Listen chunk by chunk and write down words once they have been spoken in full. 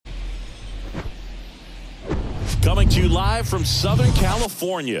Coming to you live from Southern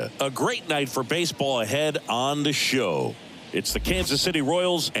California. A great night for baseball ahead on the show. It's the Kansas City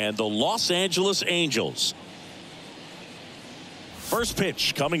Royals and the Los Angeles Angels. First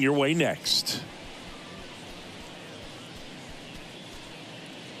pitch coming your way next.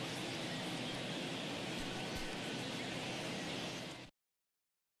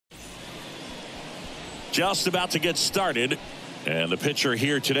 Just about to get started. And the pitcher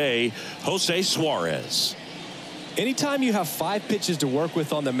here today, Jose Suarez. Anytime you have 5 pitches to work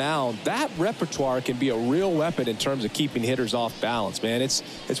with on the mound, that repertoire can be a real weapon in terms of keeping hitters off balance, man. It's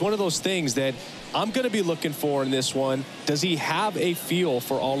one of those things that I'm going to be looking for in this one. Does he have a feel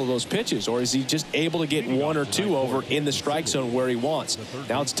for all of those pitches, or is he just able to get 1 or 2 over in the strike zone where he wants?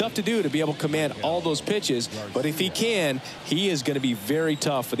 Now, it's tough to do to be able to command all those pitches, but if he can, he is going to be very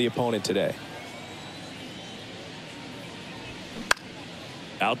tough for the opponent today.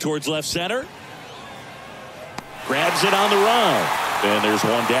 Out towards left center. Grabs it on the run. And there's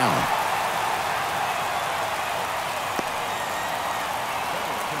one down.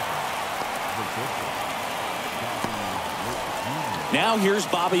 Now here's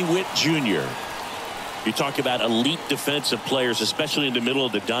Bobby Witt Jr. You talk about elite defensive players, especially in the middle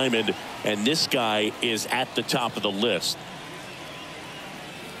of the diamond, and this guy is at the top of the list.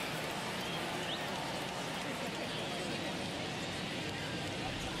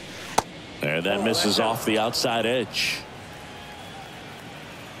 And that misses off the outside edge.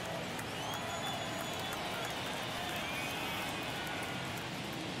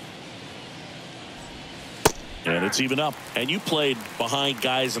 And it's even up. And you played behind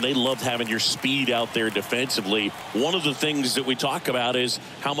guys, and they loved having your speed out there defensively. One of the things that we talk about is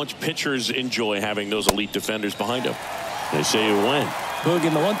how much pitchers enjoy having those elite defenders behind them. They say you win. Boog,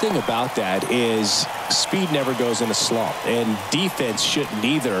 and the one thing about that is speed never goes in a slump, and defense shouldn't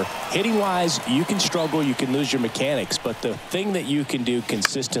either. Hitting-wise, you can struggle, you can lose your mechanics, but the thing that you can do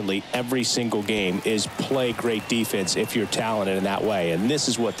consistently every single game is play great defense if you're talented in that way, and this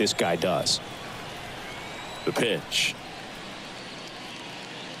is what this guy does. The pitch.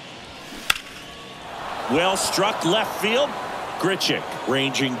 Well struck left field. Grichuk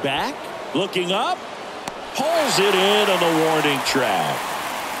ranging back, looking up. Pulls it in on the warning track.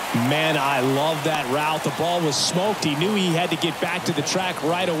 Man, I love that route. The ball was smoked. He knew he had to get back to the track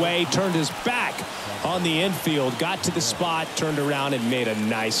right away. Turned his back on the infield. Got to the spot, turned around, and made a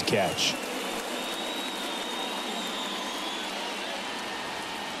nice catch.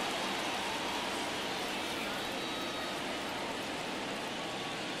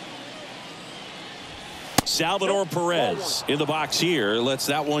 Salvador Perez in the box here. Lets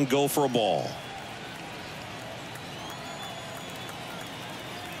that one go for a ball.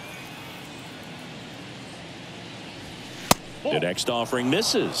 The next offering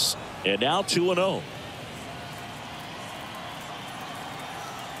misses. And now 2-0.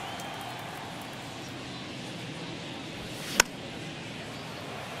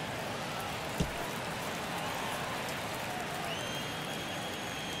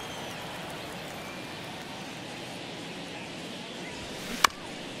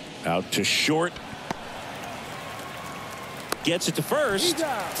 Out to short. Gets it to first.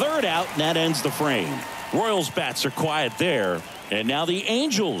 Third out, and that ends the frame. Royals bats are quiet there. And now the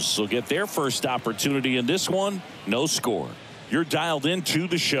Angels will get their first opportunity in this one. No score. You're dialed into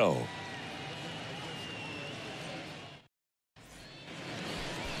the show.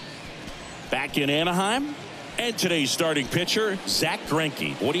 Back in Anaheim. And today's starting pitcher, Zack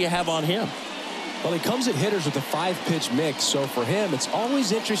Greinke. What do you have on him? Well, he comes at hitters with a 5-pitch mix, so for him, it's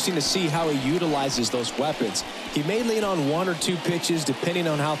always interesting to see how he utilizes those weapons. He may lean on 1 or 2 pitches depending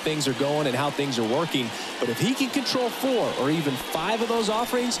on how things are going and how things are working, but if he can control 4 or even 5 of those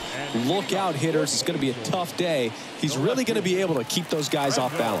offerings, look out, hitters. It's going to be a tough day. He's really going to be able to keep those guys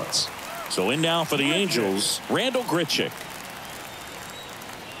off balance. So in now for the Angels, Randal Grichuk.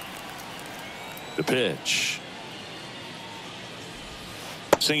 The pitch.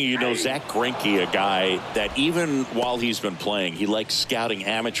 Saying, you know, Zack Greinke, a guy that even while he's been playing, he likes scouting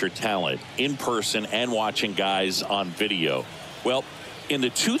amateur talent in person and watching guys on video. Well, in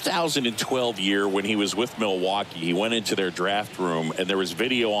the 2012 year when he was with Milwaukee, he went into their draft room and there was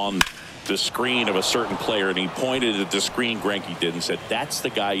video on the screen of a certain player, and he pointed at the screen Greinke did and said, that's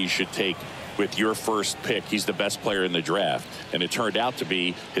the guy you should take with your first pick. He's the best player in the draft. And it turned out to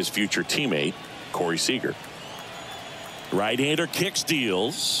be his future teammate, Corey Seager. Right-hander kicks,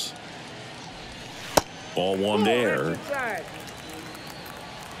 deals. Ball one there.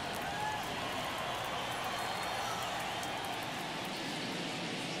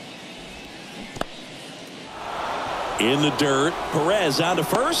 In the dirt. Perez on to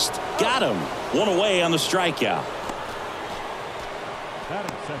first. Got him. One away on the strikeout.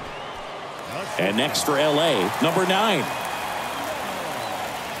 And next for LA, number 9.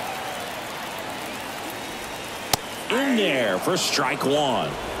 In there for strike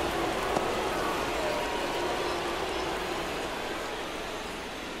 1.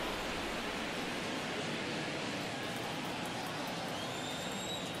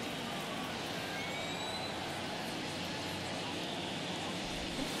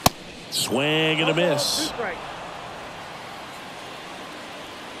 Swing and a miss.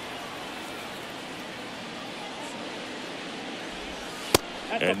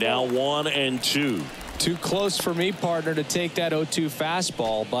 And now 1-2. Too close for me, partner, to take that 0-2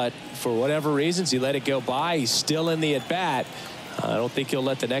 fastball, but for whatever reasons, he let it go by. He's still in the at-bat. I don't think he'll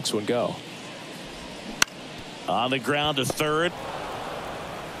let the next one go. On the ground to third.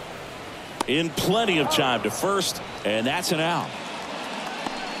 In plenty of time to first, and that's an out.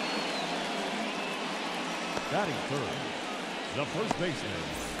 Batting third, the first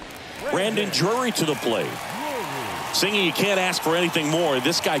baseman, Brandon Drury to the plate. Singing, you can't ask for anything more.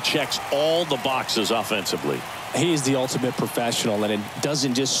 This guy checks all the boxes offensively. He's the ultimate professional, and it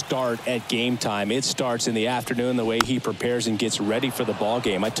doesn't just start at game time. It starts in the afternoon, the way he prepares and gets ready for the ball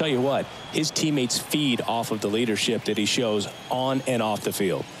game. I tell you what, his teammates feed off of the leadership that he shows on and off the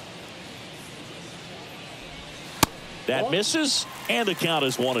field. That misses, and the count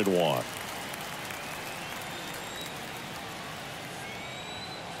is 1-1.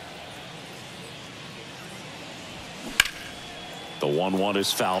 The 1-1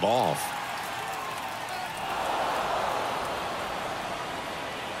 is fouled off.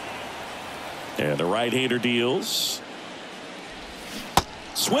 And the right-hander deals.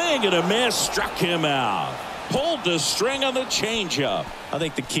 Swing and a miss. Struck him out. Pulled the string on the changeup. I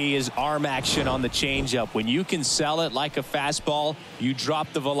think the key is arm action on the changeup. When you can sell it like a fastball, you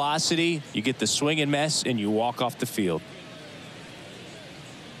drop the velocity, you get the swing and miss, and you walk off the field.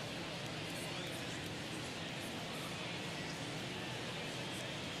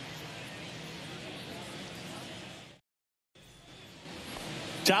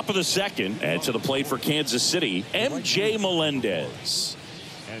 Top of the second, and to the plate for Kansas City, MJ Melendez.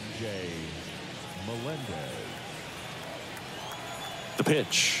 MJ Melendez. The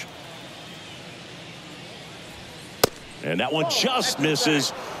pitch. And that one just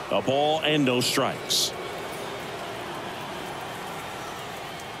misses. A ball and no strikes.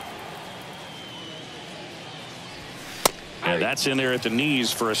 And that's in there at the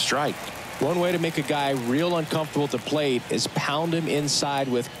knees for a strike. One way to make a guy real uncomfortable at the plate is pound him inside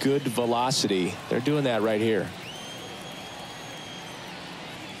with good velocity. They're doing that right here.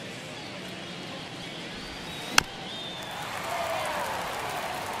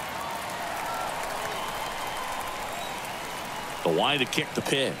 The wind to kick the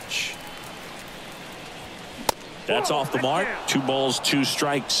pitch. That's off the mark. 2 balls, 2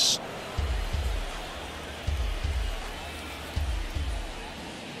 strikes.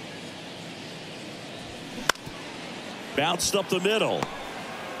 Bounced up the middle.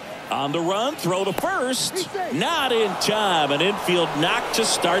 On the run, throw to first. Not in time. An infield knock to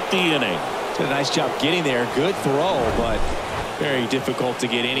start the inning. Did a nice job getting there. Good throw, but very difficult to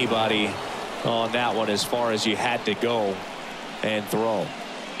get anybody on that one as far as you had to go and throw.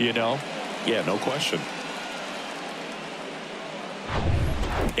 You know? Yeah, no question.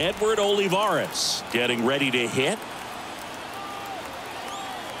 Edward Olivares getting ready to hit.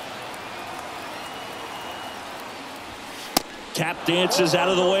 Tap dances out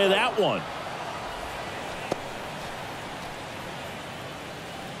of the way of that one.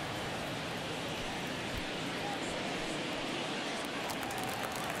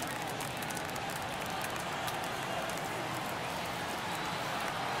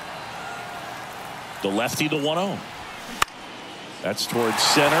 The lefty to 1-0. That's towards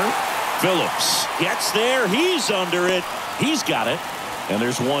center. Phillips gets there. He's under it. He's got it. And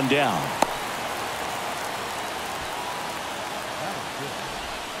there's one down.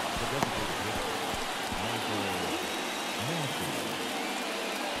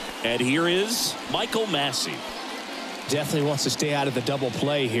 And here is Michael Massey. Definitely wants to stay out of the double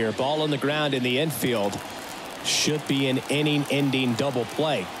play here. Ball on the ground in the infield. Should be an inning-ending double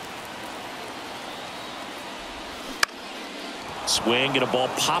play. Swing and a ball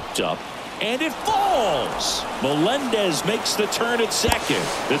popped up. And it falls. Melendez makes the turn at second.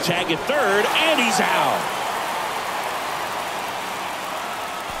 The tag at third, and he's out.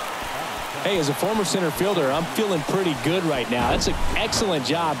 Hey, as a former center fielder, I'm feeling pretty good right now. That's an excellent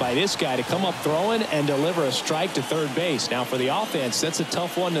job by this guy to come up throwing and deliver a strike to third base. Now, for the offense, that's a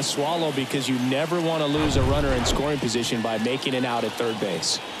tough one to swallow because you never want to lose a runner in scoring position by making it out at third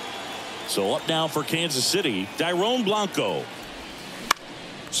base. So up now for Kansas City, Dairon Blanco.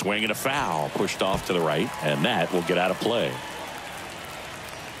 Swinging a foul, pushed off to the right, and that will get out of play.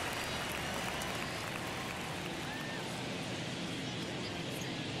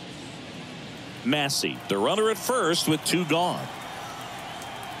 Massey, the runner at first with 2 gone.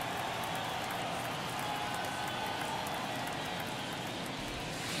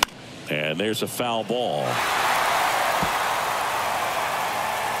 And there's a foul ball.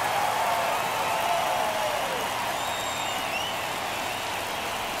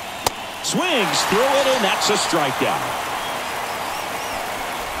 Swings through it, and that's a strikeout.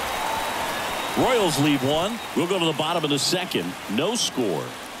 Royals leave one. We'll go to the bottom of the second. No score.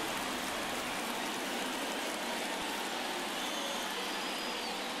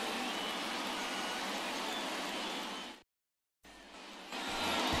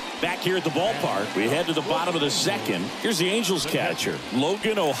 Back here at the ballpark, we head to the bottom of the second. Here's the Angels catcher,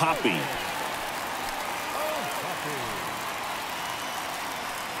 Logan O'Hoppe.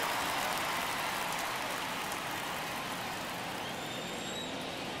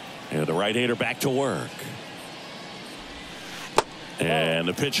 And the right-hander back to work. And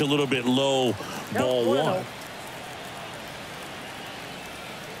the pitch a little bit low, ball 1.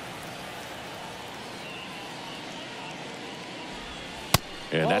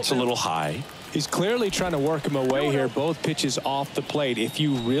 And that's a little high. He's clearly trying to work him away here. Both pitches off the plate. If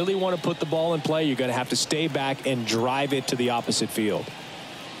you really want to put the ball in play, you're going to have to stay back and drive it to the opposite field.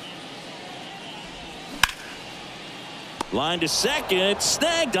 Line to second,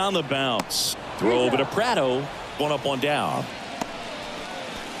 snagged on the bounce. Throw over to Prado. 1 up, 1 down.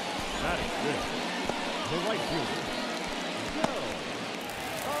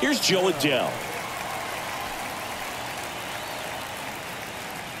 Here's Joe Adele.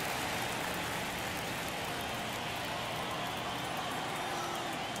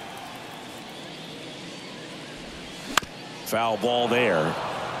 Foul ball there.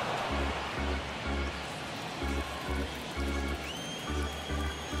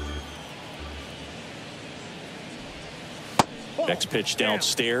 Next pitch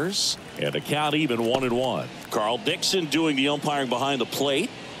downstairs, and the count even 1-1. Carl Dixon doing the umpiring behind the plate.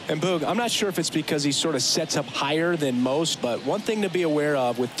 And Boog, I'm not sure if it's because he sort of sets up higher than most, but one thing to be aware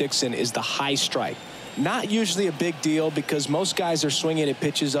of with Dixon is the high strike. Not usually a big deal because most guys are swinging at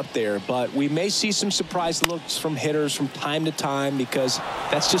pitches up there, but we may see some surprise looks from hitters from time to time because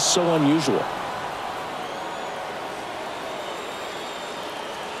that's just so unusual.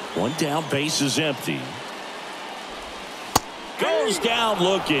 1 down, base is empty. Goes down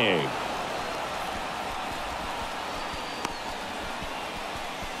looking.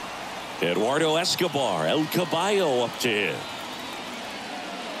 Eduardo Escobar, El Caballo up to him.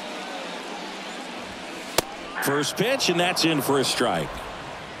 First pitch, and that's in for a strike.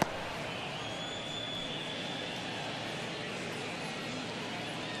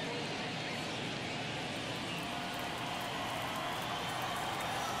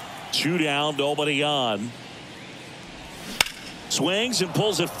 Two down, nobody on. Swings and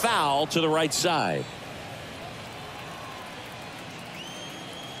pulls it foul to the right side.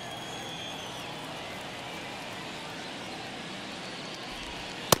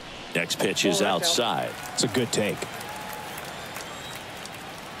 Next pitch is outside. It's a good take.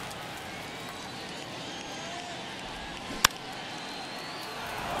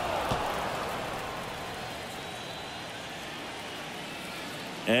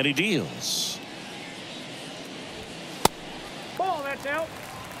 And he deals. Ball, that's out.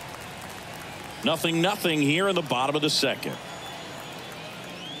 0-0 here in the bottom of the second.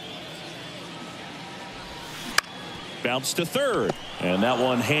 Bounce to third, and that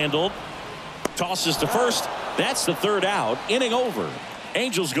one handled. Tosses to first. That's the third out. Inning over.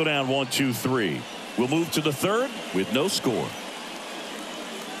 Angels go down 1-2-3. We'll move to the third with no score.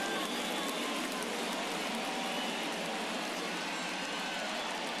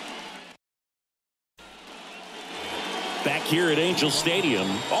 Back here at Angel Stadium,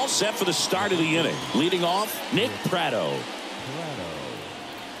 all set for the start of the inning. Leading off, Nick Prado.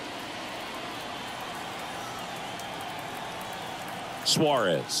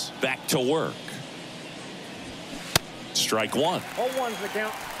 Suarez back to work. Strike one. 0-1's the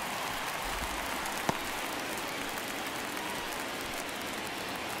count.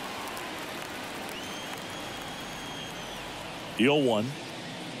 The 0-1.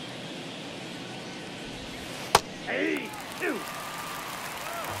 Hey, two.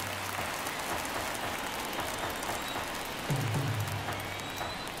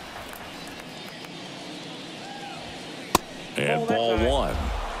 And ball one.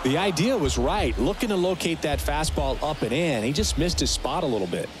 The idea was right. Looking to locate that fastball up and in. He just missed his spot a little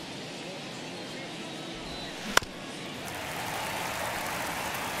bit.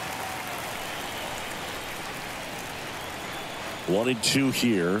 One and two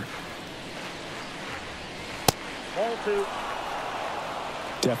here. Ball two.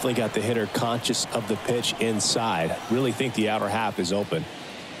 Definitely got the hitter conscious of the pitch inside. Really think the outer half is open.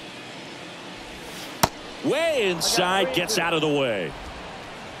 Way inside, gets out of the way.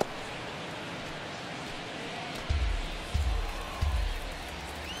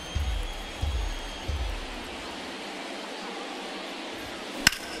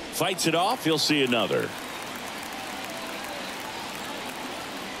 Fights it off. He'll see another.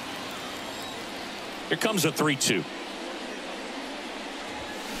 Here comes a 3-2.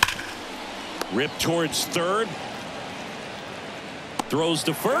 Rip towards third. Throws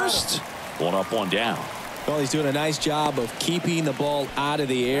to first. One up, one down. Well, he's doing a nice job of keeping the ball out of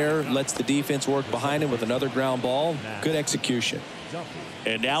the air. Lets the defense work behind him with another ground ball. Good execution.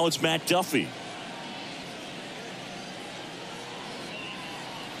 And now it's Matt Duffy.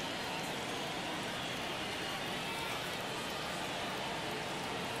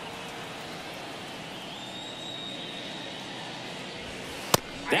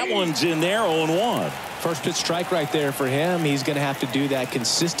 That one's in there, 0-1. First pitch strike right there for him. He's going to have to do that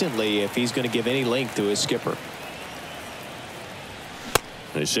consistently if he's going to give any length to his skipper.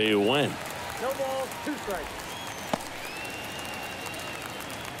 They say you win. No balls, two strikes.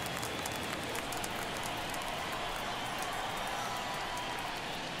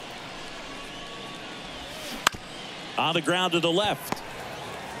 On the ground to the left.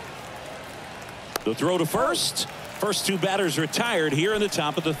 The throw to first. First two batters retired here in the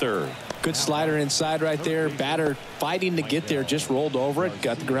top of the third. Good slider inside right there. Batter fighting to get there, just rolled over it,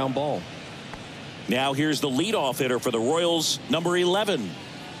 got the ground ball. Now here's the leadoff hitter for the Royals, number 11.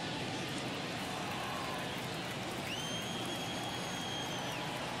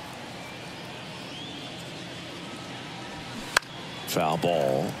 Foul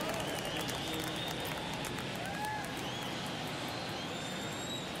ball.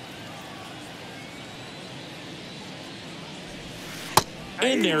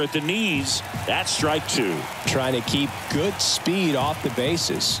 In there at the knees. That's strike two. Trying to keep good speed off the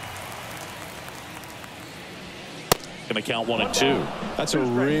bases. Going to count 1-2. That's a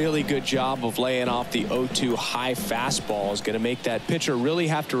really good job of laying off the 0-2 high fastball. Is going to make that pitcher really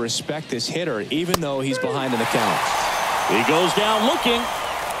have to respect this hitter, even though he's behind in the count. He goes down looking.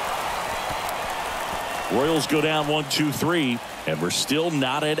 Royals go down 1-2-3, and we're still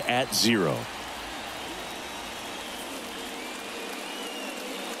knotted at 0.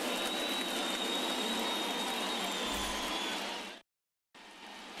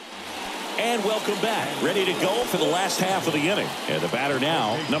 And welcome back. Ready to go for the last half of the inning. And the batter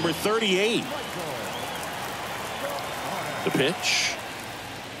now, number 38. The pitch.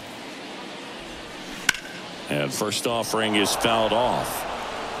 And first offering is fouled off.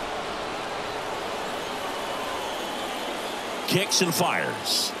 Kicks and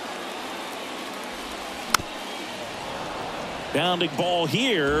fires. Bounding ball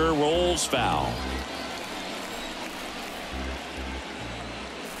here, rolls foul.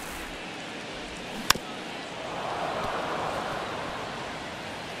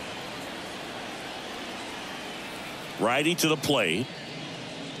 Righty to the plate.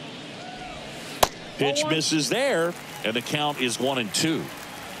 Pitch misses there, and the count is 1-2.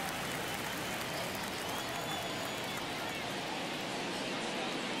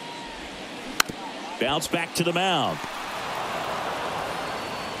 Bounce back to the mound.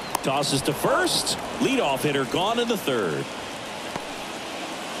 Tosses to first. Leadoff hitter gone in the third.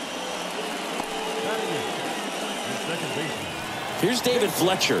 Here's David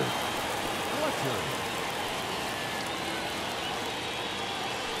Fletcher.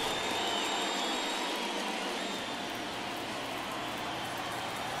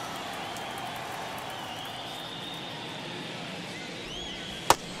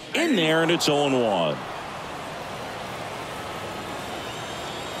 In there, and it's 0-1.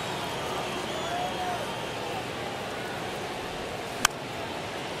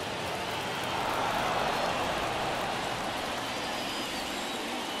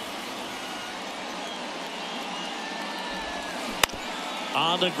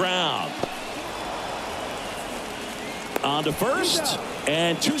 On the ground. On to first,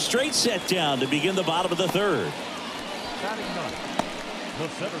 and two straight set down to begin the bottom of the third. The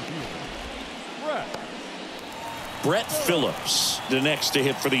center fielder, Brett Phillips, the next to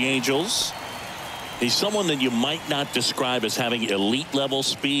hit for the Angels. He's someone that you might not describe as having elite level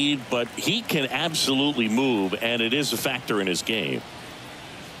speed, but he can absolutely move, and it is a factor in his game.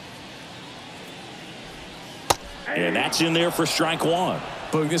 And that's in there for strike one.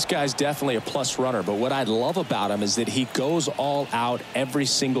 Look, this guy's definitely a plus runner, but what I love about him is that he goes all out every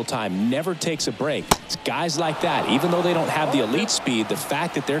single time, never takes a break. It's guys like that, even though they don't have the elite speed, the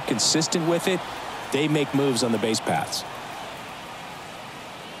fact that they're consistent with it, they make moves on the base paths.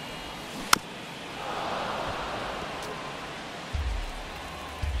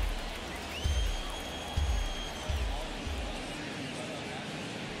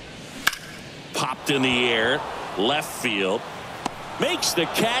 Popped in the air, left field, makes the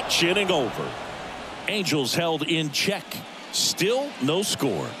catch, inning over. Angels held in check, still no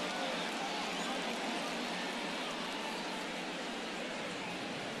score.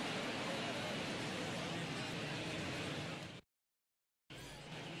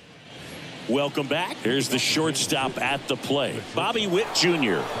 Welcome back. Here's the shortstop at the plate, Bobby Witt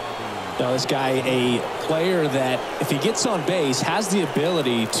Jr. Now, this guy, a player that, if he gets on base, has the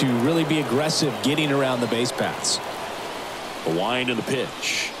ability to really be aggressive getting around the base paths. A wind and the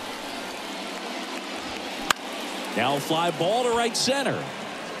pitch. Now fly ball to right center.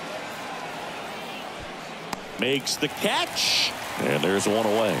 Makes the catch. And there's one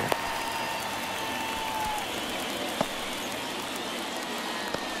away.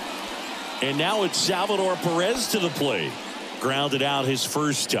 And now it's Salvador Perez to the plate. Grounded out his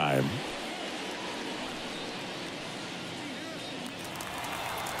first time.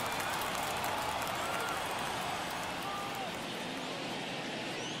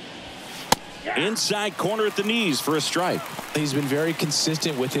 Inside corner at the knees for a strike. He's been very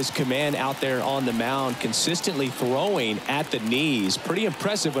consistent with his command out there on the mound, consistently throwing at the knees. Pretty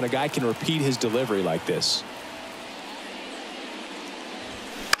impressive when a guy can repeat his delivery like this.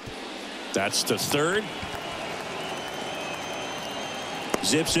 That's to third.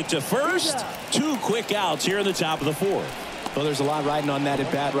 Zips it to first. Two quick outs here in the top of the fourth. Well, there's a lot riding on that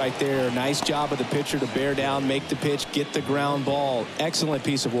at bat right there. Nice job of the pitcher to bear down, make the pitch, get the ground ball. Excellent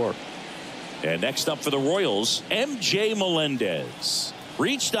piece of work. And next up for the Royals, MJ Melendez.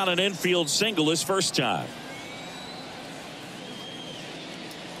 Reached on an infield single his first time.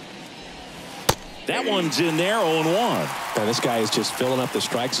 That one's in there, 0-1. Now, this guy is just filling up the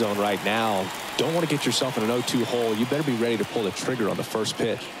strike zone right now. Don't want to get yourself in an 0-2 hole. You better be ready to pull the trigger on the first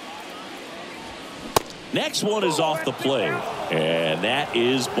pitch. Next one is off the plate, and that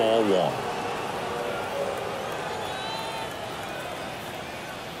is ball one.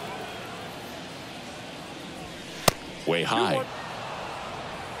 Way high.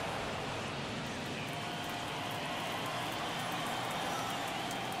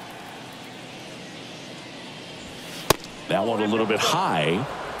 That one a little bit high.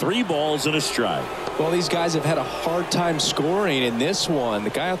 3 balls and a strike. Well, these guys have had a hard time scoring in this one.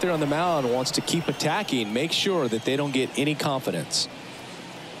 The guy out there on the mound wants to keep attacking, make sure that they don't get any confidence.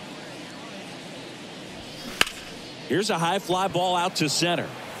 Here's a high fly ball out to center.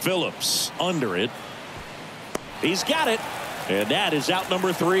 Phillips under it. He's got it. And that is out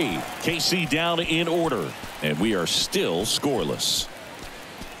number 3. KC down in order. And we are still scoreless.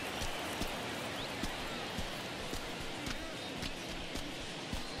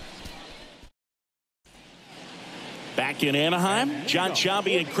 Back in Anaheim, John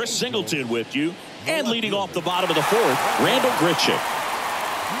Chabi and Chris Singleton with you. And leading off the bottom of the fourth, Randall Grichuk.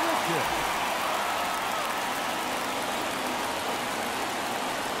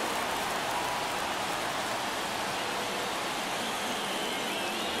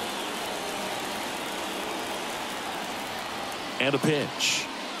 And a pitch.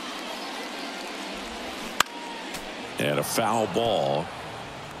 And a foul ball.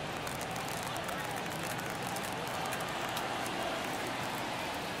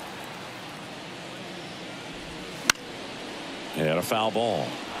 And a foul ball.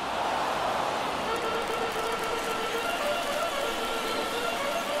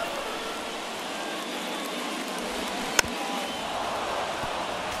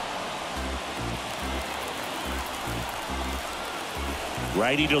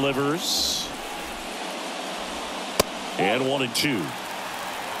 Righty delivers. And 1-2.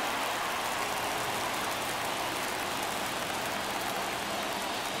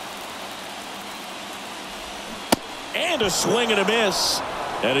 And a swing and a miss.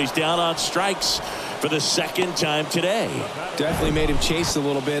 And he's down on strikes for the second time today. Definitely made him chase a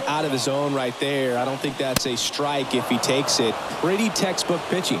little bit out of his zone right there. I don't think that's a strike if he takes it. Pretty textbook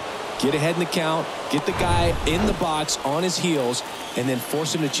pitching. Get ahead in the count, get the guy in the box on his heels, and then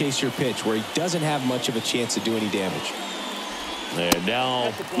force him to chase your pitch where he doesn't have much of a chance to do any damage. And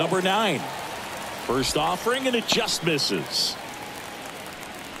now number 9. First offering, and it just misses.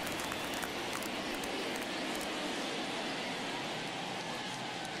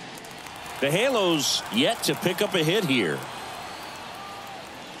 The Halos yet to pick up a hit here.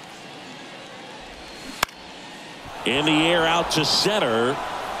 In the air out to center.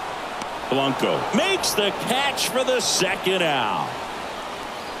 Blanco makes the catch for the second out.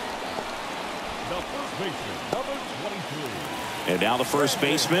 The first baseman, number 23. And now the first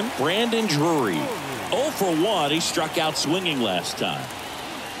baseman, Brandon Drury. 0 for 1. He struck out swinging last time.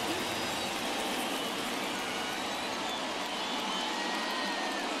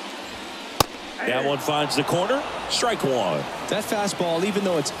 That one finds the corner. Strike one. That fastball, even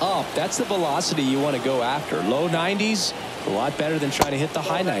though it's up, that's the velocity you want to go after. Low 90s, a lot better than trying to hit the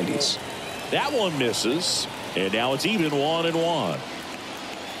high 90s. That one misses. And now it's even 1-1.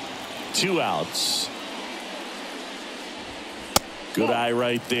 2 outs. Good eye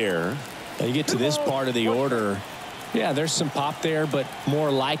right there. Now you get to this part of the order. Yeah, there's some pop there, but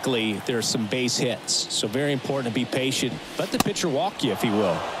more likely there's some base hits. So very important to be patient. Let the pitcher walk you if he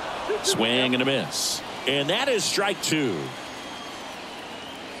will. Swing and a miss. And that is strike 2.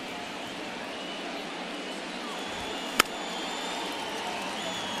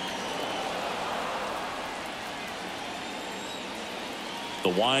 The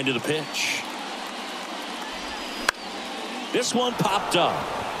wind of the pitch. This one popped up.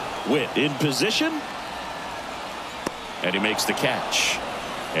 Witt in position. And he makes the catch.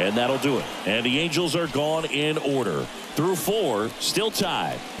 And that'll do it. And the Angels are gone in order. Through 4, still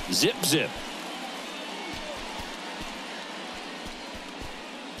tied. Zip, zip.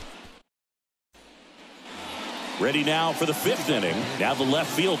 Ready now for the 5th inning. Now the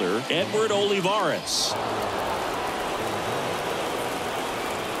left fielder, Edward Olivares.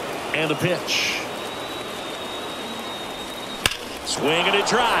 And the pitch. Swing and a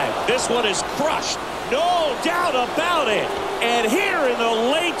drive. This one is crushed. No doubt about it. And here in the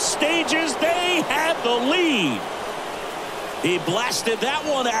late stages, they have the lead. He blasted that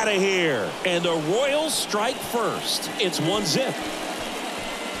one out of here. And the Royals strike first. It's 1-0.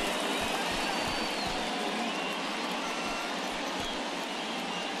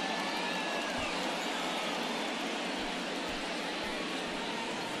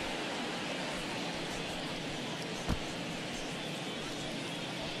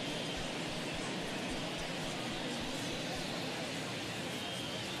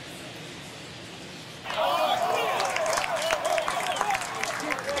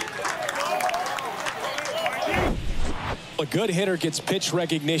 A good hitter gets pitch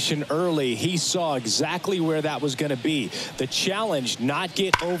recognition early. He saw exactly where that was going to be. The challenge, not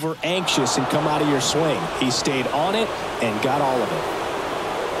get over anxious and come out of your swing. He stayed on it and got all of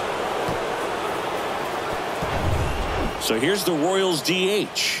it. So here's the Royals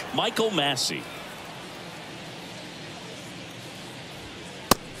DH, Michael Massey.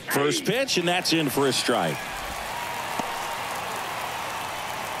 First pitch, and that's in for a strike.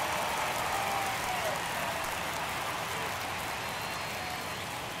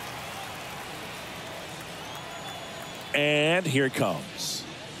 And here it comes.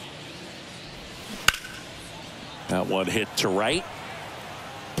 That one hit to right.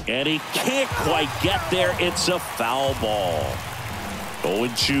 And he can't quite get there. It's a foul ball.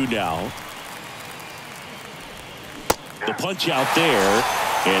 0-2 now. The punch out there.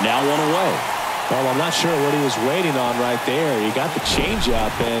 And now one away. Well, I'm not sure what he was waiting on right there. He got the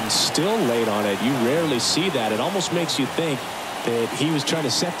changeup and still late on it. You rarely see that. It almost makes you think that he was trying to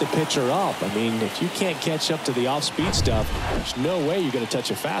set the pitcher up. I mean, if you can't catch up to the off-speed stuff, there's no way you're going to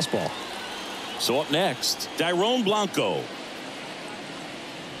touch a fastball. So up next, Dairon Blanco.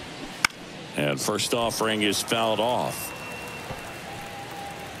 And first offering is fouled off.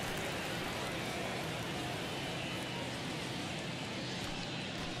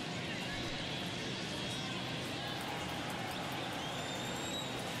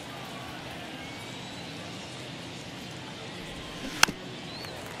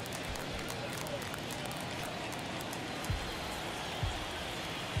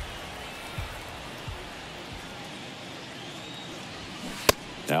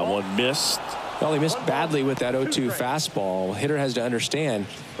 That one missed. Well, he missed badly with that 0-2 fastball. Hitter has to understand,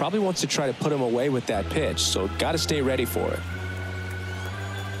 probably wants to try to put him away with that pitch, so got to stay ready for it.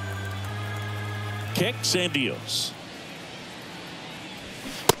 Kicks and deals.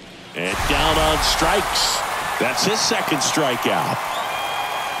 And down on strikes. That's his second strikeout.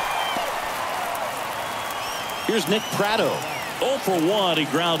 Here's Nick Pratto. 0 for 1. He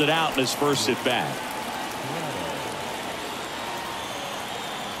grounded out in his first at bat.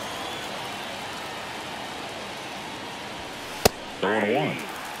 The 1-1.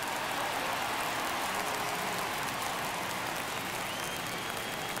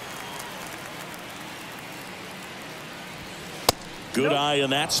 Good eye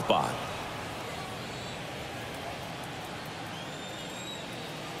in that spot.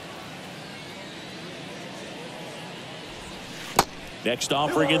 Next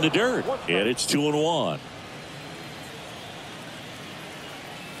offering in the dirt, and it's 2-1.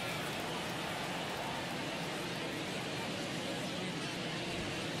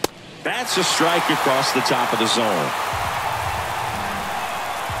 That's a strike across the top of the zone.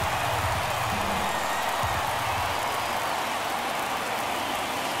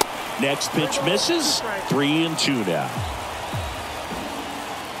 Next pitch misses. 3-2 now.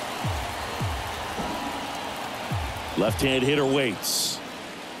 Left-hand hitter waits.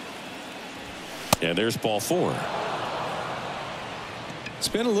 And there's ball 4. It's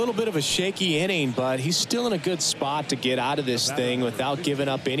been a little bit of a shaky inning, but he's still in a good spot to get out of this thing without giving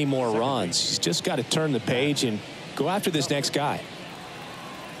up any more runs. He's just got to turn the page and go after this next guy.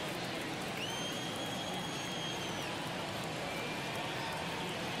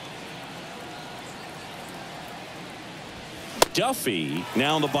 Duffy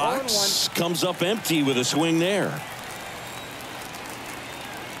now in the box, comes up empty with a swing there.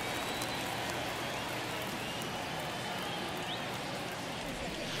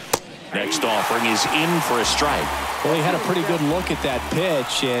 Next offering is in for a strike. Well, he had a pretty good look at that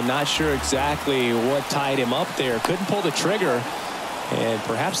pitch and not sure exactly what tied him up there. Couldn't pull the trigger, and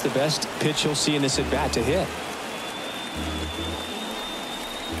perhaps the best pitch he'll see in this at bat to hit.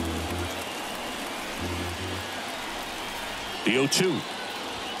 The 0-2.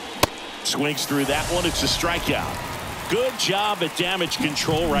 Swings through that one. It's a strikeout. Good job at damage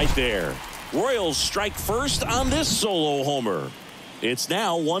control right there. Royals strike first on this solo homer. It's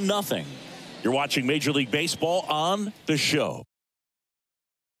now 1-0. You're watching Major League Baseball on The Show.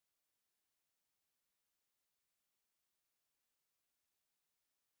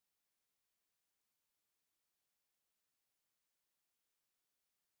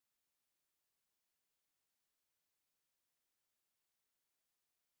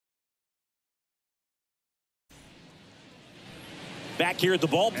 Back here at the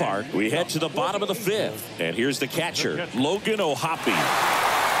ballpark, we head to the bottom of the 5th. And here's the catcher, Logan O'Hoppe.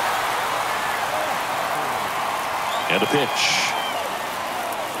 And a pitch.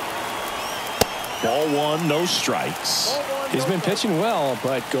 Ball 1, no strikes. He's been pitching well,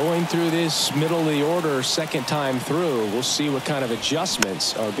 but going through this middle of the order second time through, we'll see what kind of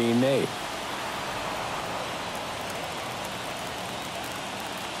adjustments are being made.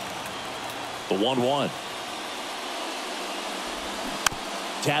 The 1-1.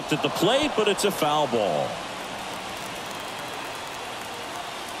 Tapped at the plate, but it's a foul ball.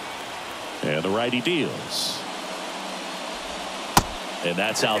 And the righty deals. And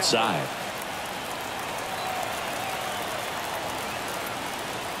that's outside.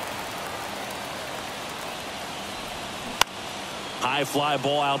 High fly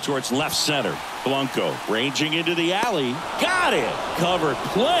ball out towards left center. Blanco ranging into the alley. Got it. Covered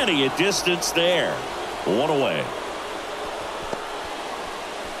plenty of distance there. 1 away.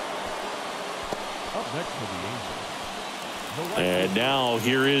 And now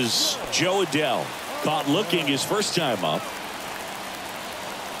here is Joe Adell. Caught looking his first time up.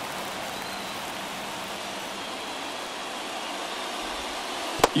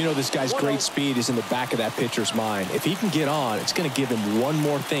 You know, this guy's great speed is in the back of that pitcher's mind. If he can get on, it's going to give him one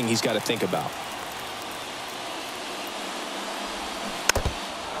more thing he's got to think about.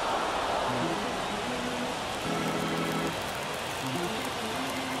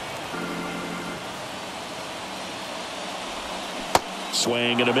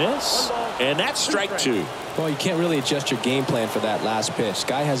 Swing and a miss. And that's strike 2. Well, you can't really adjust your game plan for that last pitch.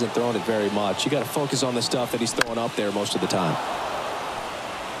 Guy hasn't thrown it very much. You got to focus on the stuff that he's throwing up there most of the time.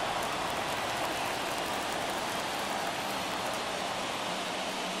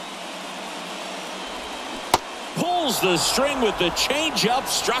 Pulls the string with the changeup,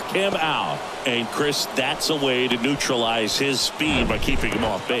 struck him out. And Chris, that's a way to neutralize his speed by keeping him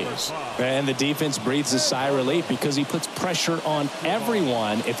off base. And the defense breathes a sigh of relief because he puts pressure on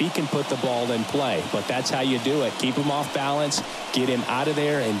everyone if he can put the ball in play. But that's how you do it. Keep him off balance, get him out of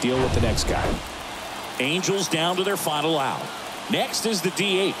there, and deal with the next guy. Angels down to their final out. Next is the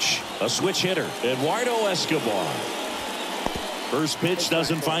DH, a switch hitter, Eduardo Escobar. First pitch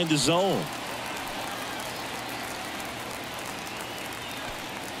doesn't find the zone.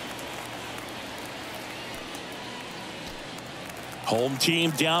 Home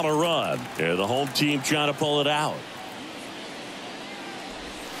team down a run. And the home team trying to pull it out.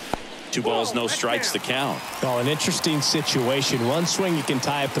 2 balls, no strikes to count. Oh, an interesting situation. One swing, you can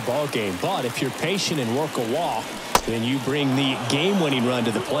tie up the ball game. But if you're patient and work a walk, then you bring the game-winning run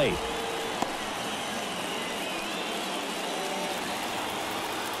to the plate.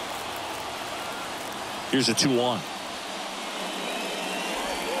 Here's a 2-1.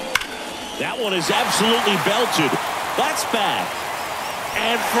 That one is absolutely belted. That's back.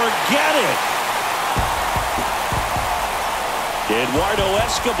 And forget it. Eduardo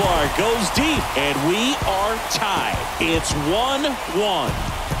Escobar goes deep, and we are tied. It's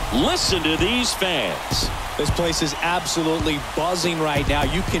 1-1. Listen to these fans. This place is absolutely buzzing right now.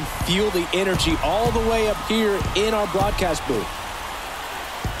 You can feel the energy all the way up here in our broadcast booth.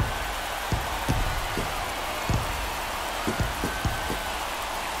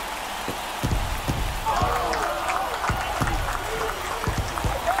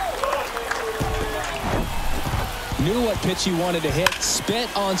 Knew what pitch he wanted to hit.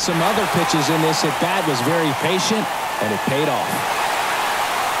 Spit on some other pitches in this at bat. Was very patient, and it paid off.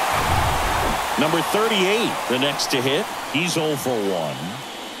 Number 38, the next to hit. He's 0 for 1.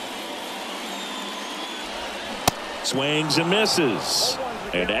 Swings and misses.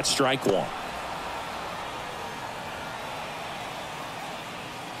 And that's strike 1.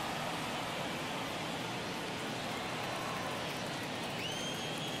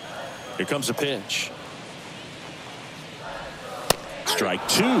 Here comes a pitch. Strike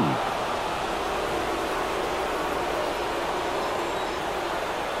 2.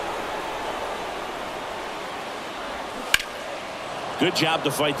 Good job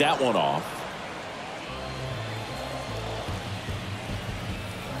to fight that one off.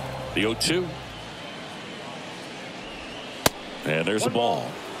 The 0-2. And there's a ball.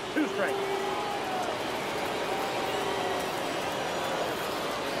 2 strikes.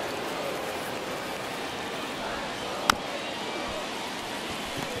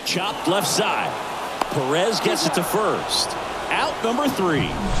 Chopped left side. Perez gets it to first. Out number 3.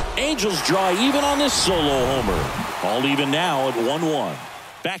 Angels draw even on this solo homer. All even now at 1-1.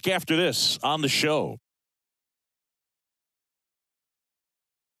 Back after this on the show.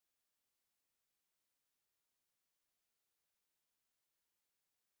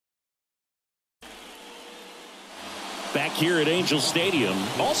 Back here at Angel Stadium,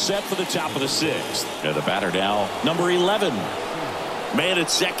 all set for the top of the 6th. And the batter now, number 11. Man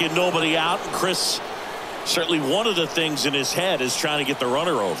at second, nobody out. Chris, certainly one of the things in his head is trying to get the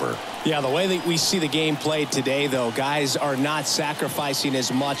runner over. Yeah, the way that we see the game played today, though, guys are not sacrificing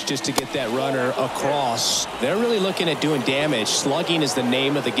as much just to get that runner across. They're really looking at doing damage. Slugging is the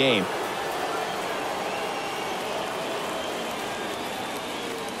name of the game.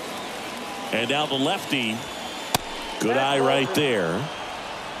 And now the lefty. Good eye right there.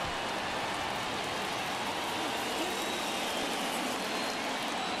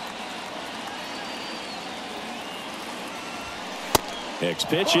 Next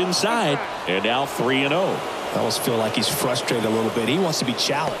pitch inside, and now 3-0. I almost feel like he's frustrated a little bit. He wants to be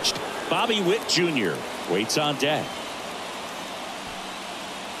challenged. Bobby Witt Jr. waits on deck.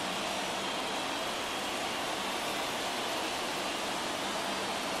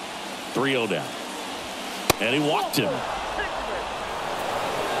 .3-0 down. And he walked him.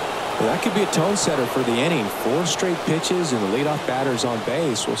 Well, that could be a tone setter for the inning. 4 straight pitches and the leadoff batter's on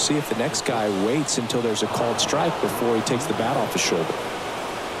base. We'll see if the next guy waits until there's a called strike before he takes the bat off his shoulder.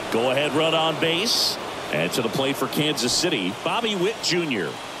 Go ahead run on base. And to the plate for Kansas City, Bobby Witt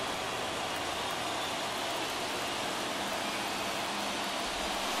Jr.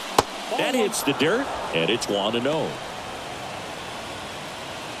 That hits the dirt, and it's 1-0.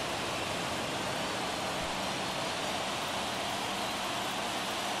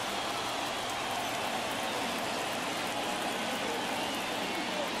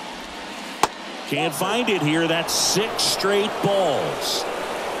 Can't find it here. That's 6 straight balls.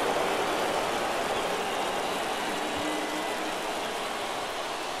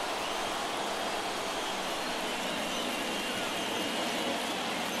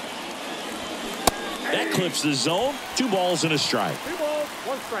 That clips the zone. 2 balls and a strike. 2 balls,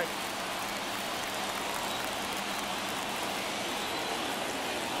 1 strike.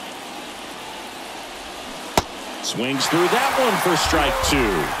 Swings through that one for strike 2.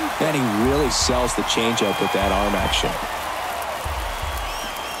 And he really sells the changeup with that arm action.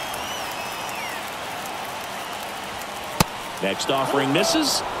 Next offering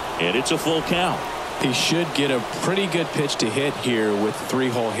misses, and it's a full count. He should get a pretty good pitch to hit here with the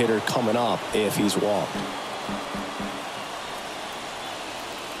 3-hole hitter coming up if he's walked.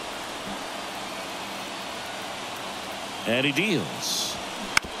 And he deals.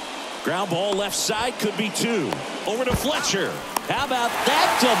 Ground ball left side, could be 2. Over to Fletcher. How about that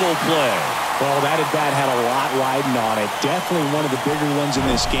double play? Well, that at bat had a lot riding on it. Definitely one of the bigger ones in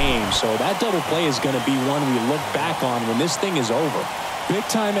this game. So that double play is going to be one we look back on when this thing is over. Big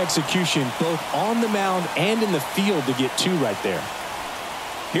time execution both on the mound and in the field to get 2 right there.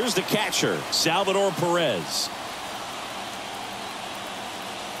 Here's the catcher, Salvador Perez.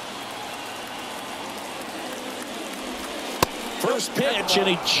 First pitch, and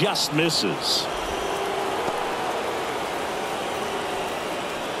he just misses.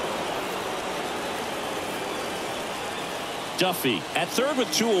 Duffy at third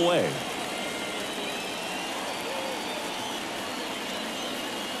with 2 away.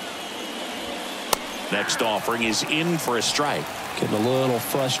 Next offering is in for a strike. Getting a little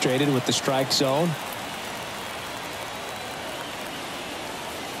frustrated with the strike zone.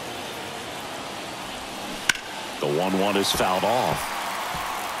 The 1-1 is fouled off.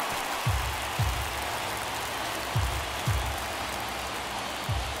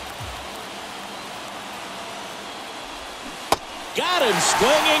 Got him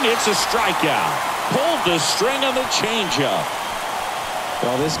swinging. It's a strikeout. Pulled the string on the changeup.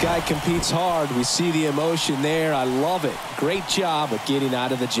 Well, this guy competes hard. We see the emotion there. I love it. Great job of getting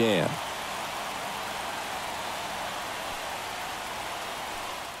out of the jam.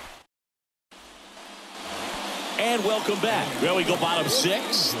 And welcome back. Well, we go bottom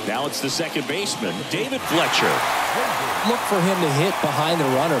 6. Now it's the second baseman, David Fletcher. Look for him to hit behind the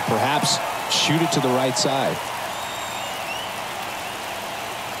runner, perhaps shoot it to the right side.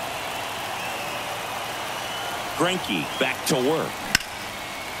 Greinke back to work.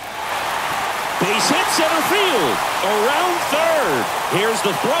 Base hit center field. Around third. Here's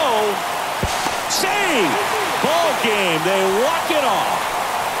the throw. Save. Ball game. They walk it off.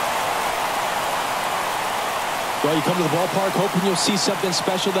 Well, you come to the ballpark hoping you'll see something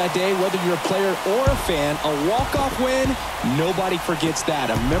special that day, whether you're a player or a fan. A walk-off win, nobody forgets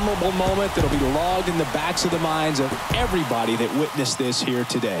that. A memorable moment that'll be logged in the backs of the minds of everybody that witnessed this here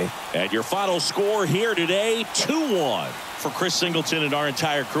today. And your final score here today, 2-1. For Chris Singleton and our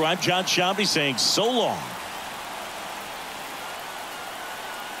entire crew, I'm John Shambi saying so long.